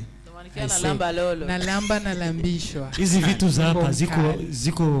nyingine. Nalamba lolo. Nalamba nalambishwa. Hizi vitu za hapa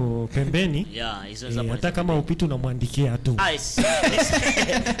ziko pembeni. Yeah, hizo za hata kama upita unamwandikia tu.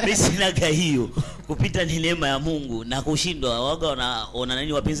 Mimi sina hiyo. Kupita ni neema ya Mungu na kushindwa waga ona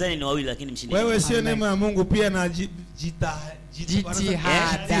nani wapinzani ni wawili lakini mshindi. Wewe sio neema ya Mungu pia na jitihadi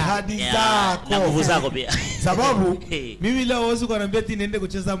zako. Na nguvu zako pia. Sababu mimi leo huwezi kuniambia eti niende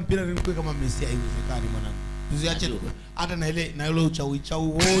kucheza mpira nilikuwa kama Messi, haiwezekani mwanangu. Tuziache hata na ile uchawi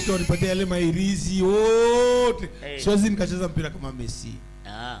wote wanipatia yale mairizi wote. Siwezi nikacheza mpira kama Messi.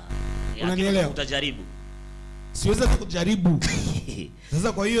 Unanielewa? Utajaribu. Siwezi kujaribu.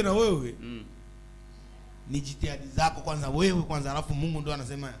 Sasa kwa hiyo na wewe ni jitihadi zako kwanza wewe kwanza, alafu Mungu ndo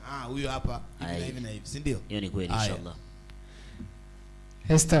anasema huyo hapa hivi na hivi, si ndio? Hiyo ni kweli inshallah.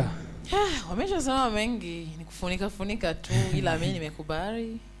 Esther. Wameshasema mengi, ni kufunika tu ila mimi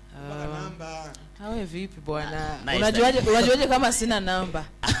nimekubali. Hawe vipi bwana? Unajuaje kama sina namba?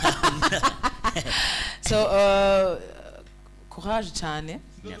 So courage cyane.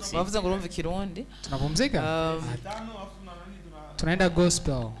 Bavuze ngo urumva Kirundi. Tunapumzika? Tunaenda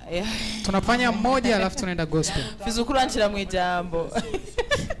gospel. Tunafanya mmoja alafu tunaenda gospel. Fizukuru anchira mu ijambo.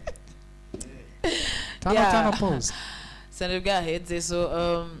 Tano pause. Sanibwa heze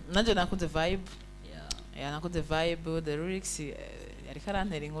so nanje nakunze vibe. Yeah, nakunze vibe, the lyrics yari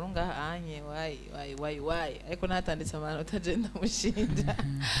karantera inkuru ngaha anye why ariko natanditse amanota agenda mushinja.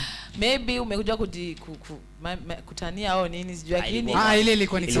 Maybe umekuja kutania au nini sijui lakini ile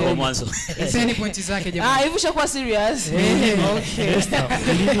ilikuwa ni mwanzo. Sasa pointi zake jamani. Hivi shakuwa serious. Okay.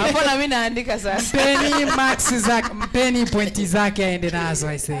 Hapo na mimi naandika sasa. Mpeni max zake, mpeni pointi zake aende nazo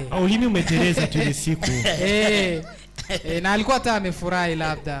I say. Ulimi umeteleza tu ile siku. Na alikuwa hata amefurahi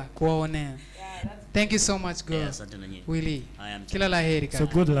labda kuwaonea. Thank you so much, girl. Yeah, Willy. Kila la heri kaka. So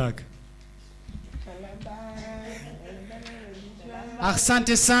good luck.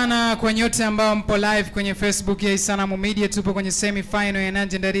 Asante sana kwa nyote ambao mpo live kwenye Facebook ya Isanamu Media. Tupo kwenye semi final ya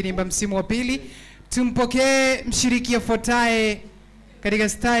Nanje Ndaririmba msimu wa pili. Tumpokee mshiriki afuataye katika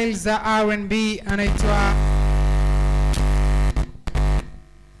style za R&B,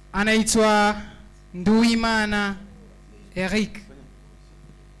 anaitwa Nduimana Eric.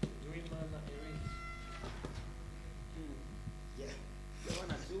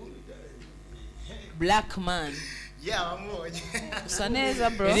 Black man. Yeah, mmoja. Usaneza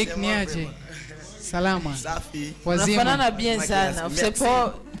bro. Eric niaje? Salama. Safi. Wazima. Unafanana bien sana.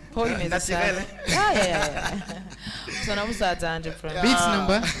 Usepo imeza sana. Yeah. Sana musata anje friend. Beats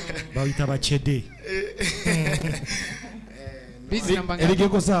number? Bawita bachede. Beats number ngapi? Eric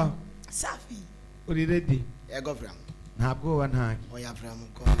yuko sawa? Safi. Uri ready? Yego vram. Ntabwo wantake. Oya vram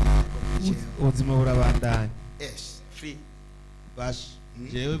ko. Ubuzima burabandanya. Yes, free. Bash.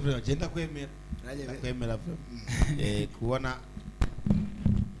 Jewe bro, jenda kwemera. Kwemera bro. Kuona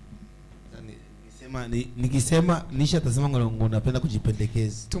nikisema nisha tasema ngo napenda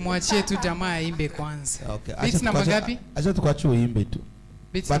kujipendekeza. Tumwachie tu jamaa aimbe kwanza. Okay. Beats namba ngapi? Acha tukache uimbe tu.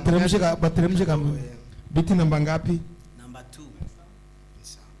 Bateremshe kama beat namba ngapi? Number 2.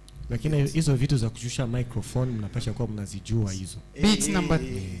 Lakini hizo vitu za kushusha microphone mnapasha kuwa mnazijua hizo.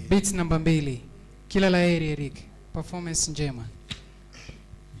 Beats namba 2. Kila la heri Eric. Performance njema.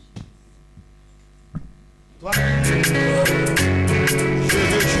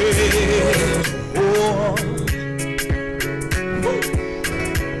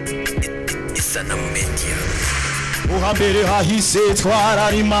 Uhambere hahise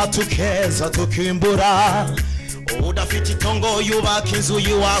twararima tukeza tukimbura udafite itongo yubaka inzu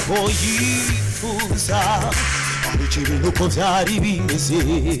yiwaho yifuza Ambica ibintu uko byari bimeze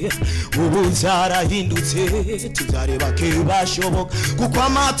ubu byarahindutse tubyareba ke bashoboka kuko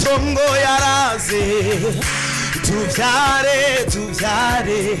amatongo yaraze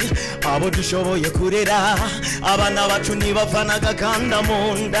tubyare abo dushoboye kurera abana bacu nibavanaga kanda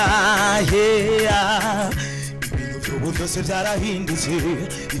mu nda ubu byose byarahindutse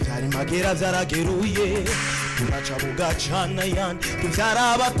ibyari magera byarageruye uraca bugacana yandi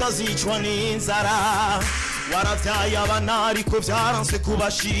tubyara batazicwa n'inzara waravyaye abana ariko byaranse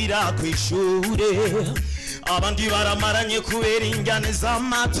kubashira ku ishure abandi baramaranye kubera ingane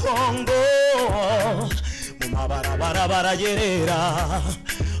z'amatongo mu mabarabara barayerera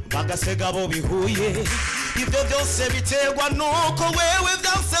bagasega bo bihuye ibyo byose biterwa nuko wewe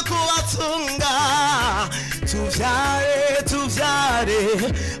byanse kubatunga tuvyare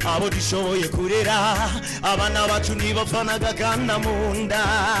abo dushoboye kurera abana bacu nibavanaga kanda mu nda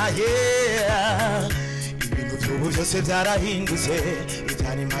ibintu by'ubu byose byarahindutse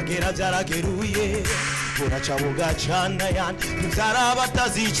ibyari magera byarageruye uraca bugacana yandi tubyara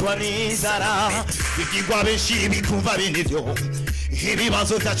batazicwa n'inzara ibyigwa benshi bikumva bene byo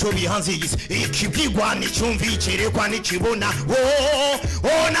ibibazo byacu bihanze isi ikibwigwa n'icyumvikirekwa n'ikibona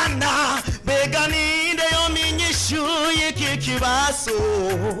nana mbega ninde yomenyeshuye iki kibazo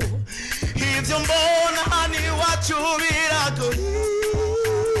ibyo mbona hano iwacu biragoye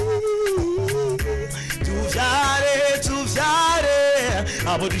tuvyare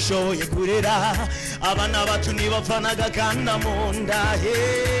abo dushoboye kurera abana bacu nibavanaga kanda mu nda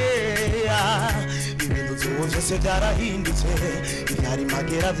ibintu by'ubu byose byarahindutse ibyari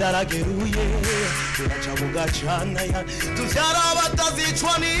magera byarageruye biraca bugacana tuvyara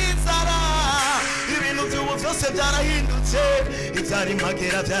batazicwa n'inzara ibintu by'ubu byose byarahindutse ibyari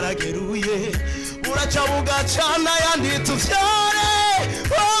magera byarageruye uraca bugacana yandi tuvyare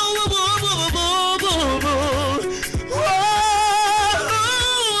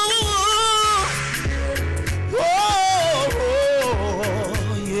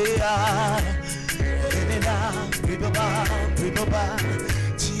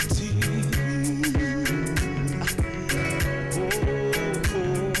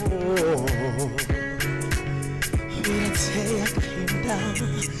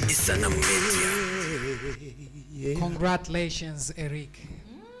Isanamu Media. Congratulations, Eric.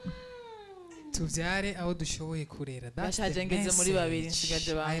 Tuvyare aho dushoboye kurera. That's the Bashaje ngeze muri babiri message.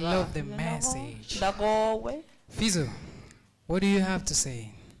 nsigaje I banga. love the message. Ndagowe. Fizo, what do you have to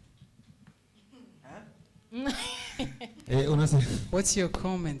say? What's your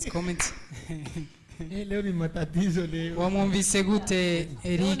comment? Comment. Leo ni matatizo leo. Wamwumvise gute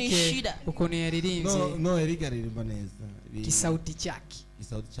Leo ni Eric shida. ukuntu yaririmbye? No, Eric aririmba neza. Kisauti chake.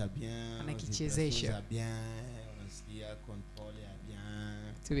 Kisauti cha bien. Anakichezesha. Bien. Unasikia control ya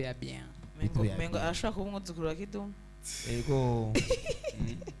bien. Tu ya bien. Mengo arashaka kuba umwuzukuru wa Kidumu. Ego.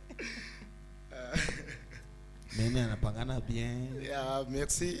 Mene anapangana bien. Yeah,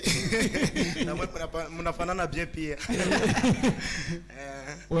 merci. Na mnafanana bien pia.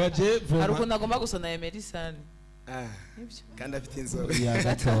 Waje Harukunda agomba gusona Emery sana. Kandi afite inzobe. Ya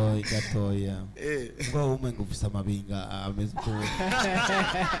gatoya. Ngo umwe ngufisa amabinga ameze ko.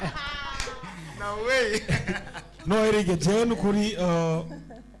 No way. No Eric jewe nukuri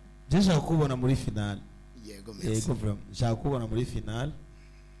nshaka kubona muri finale. Yego merci. Yego nshaka kubona muri finale.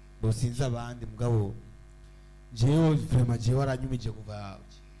 Bosinza abandi mugabo jewe vraiment jewe aranyumije kuva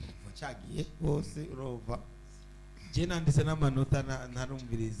cagiye bose urova. Je nandise n'amanota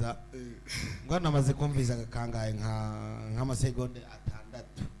ntarumviriza. Ngo namaze kumviza gakangaye nk'amasegonde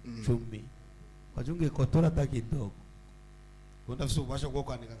 6 10. Wajunge kotora takidogo. Kunda subasha kwa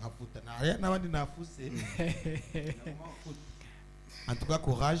kwandika nkafuta. N'abandi nafuse. En tout cas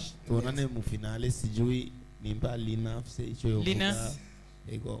courage, tuonane mu finale sijui nimba Lina afise ico yo. Lina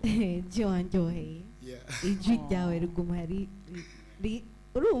ego. Joanjohe. Ijwi ryawe riguma ri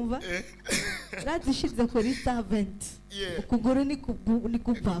urumva? Razishize kuri servant. Ukuguru ni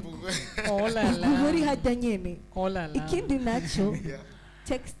kupapa. Ukuguru hajya nyene. Ikindi nacho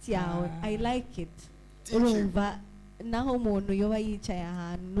text yawe I like it. Urumva naho umuntu yoba yicaye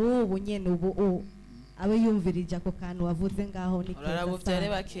ahantu ubu nyene ubu abe yumvirije ako kantu wavuze ngaho ni keza. Urabuvyare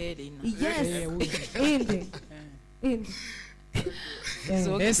bakeri. Yes. Indi.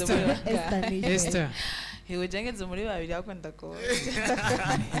 Esther. Hewe jengeze muri babiri yako ndako.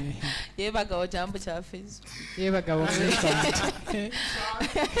 Ye bagabo jambo cha Facebook. Ye bagabo muri Facebook.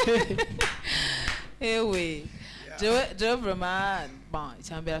 Ewe. Je vraiment bon,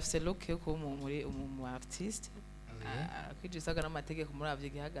 cyambere afise look yo ko muri umu artiste. Kwijisaga n'amategeko muri avye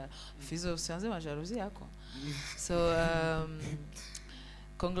gihaga. Fizo sanze majaruzi yako. So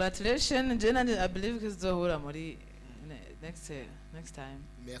congratulations. Jena I believe kizohura muri next time.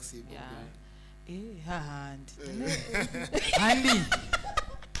 Merci beaucoup. Yeah. Andy.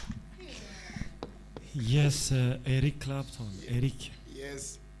 Yes, Eric Clapton. Eric.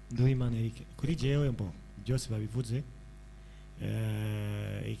 Yes. Nduwimana Eric. Kuri jewe mbo byose babivuze.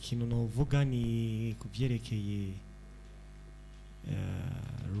 Ikintu novuga ni kuvyerekeye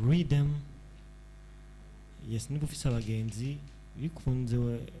rhythm. Yes, niba ufise abagenzi bikunze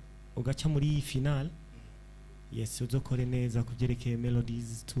ugaca muri final. Yes, uzokore neza kuvyerekeye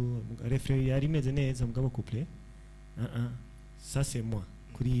melodies tu refrain yari meze neza mugabo couple. Ça c'est moi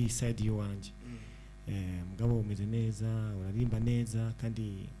kuri side yanje. Mugabo umeze neza, urarimba neza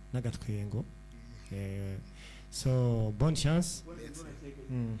kandi nagatwengo. So bonne chance.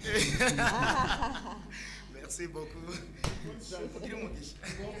 Merci beaucoup.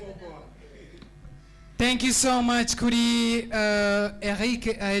 Thank you so much kuri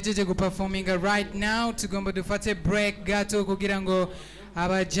Eric ahejeje performing right now. Tugomba dufate break gato kugira ngo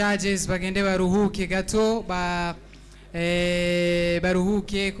aba judges bagende baruhuke gato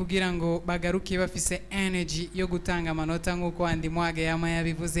baruhuke kugira ngo bagaruke bafise energy yo gutanga amanota nk'uko andi mwage yama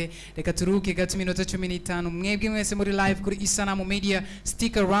yabivuze. Reka turuhuke gato minota 15. Mwebwe mwese muri live kuri Isanamu Media,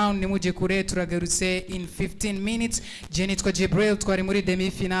 stick around nimuje kure, turagarutse in 15 minutes. Jenny twa Jibril twari muri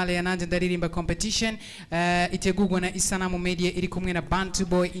Demi-Finale ya nanje ndaririmba competition itegurwa na Isanamu Media iri kumwe na Bantu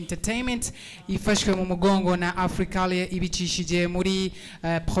Boy Entertainment, ifashwe mumugongo na Africalia, ibicishije muri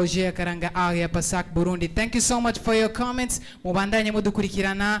projet ya Karanga Area Pasak Burundi. Thank you so much for your comments. Mubandanye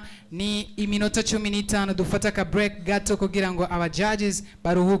mudukurikirana, ni iminota 15 dufata ka break gato kugira ngo aba judges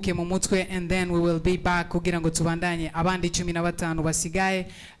baruhuke mu mutwe, and then we will be back kugira ngo tubandanye abandi 15 basigaye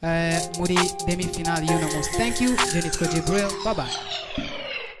muri Demi-Finale Unamos. Thank you. Jenny Jibril. Bye bye.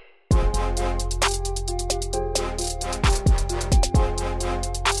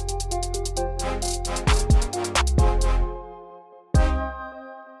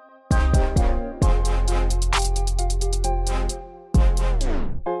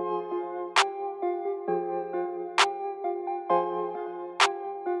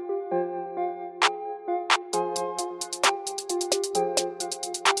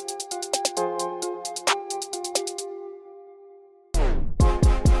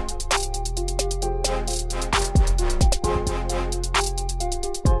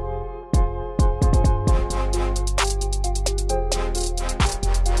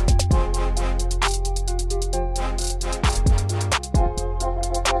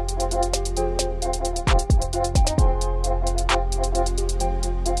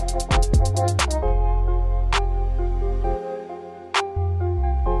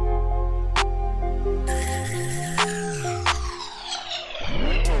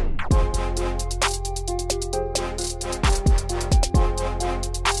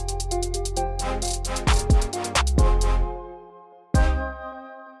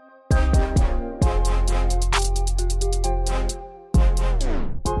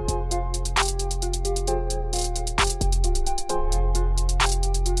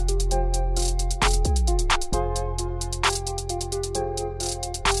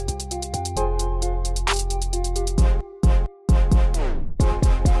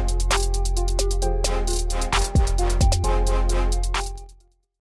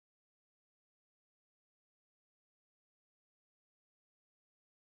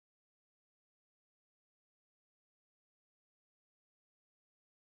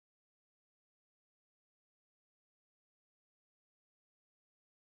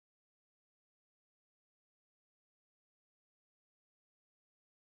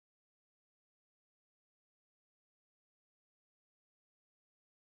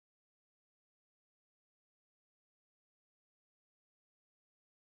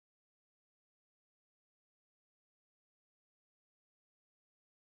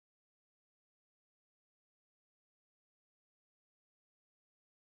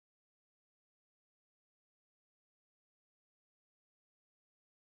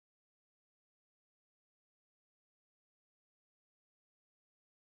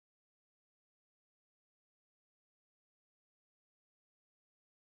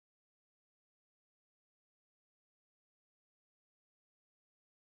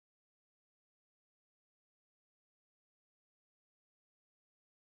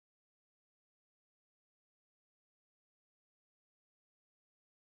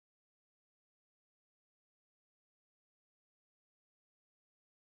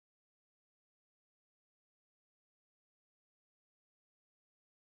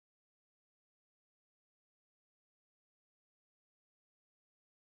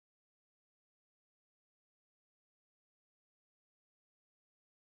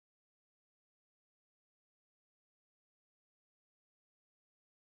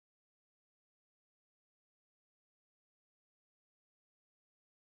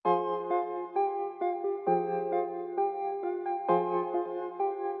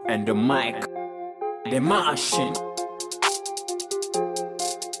 and the mic, the machine.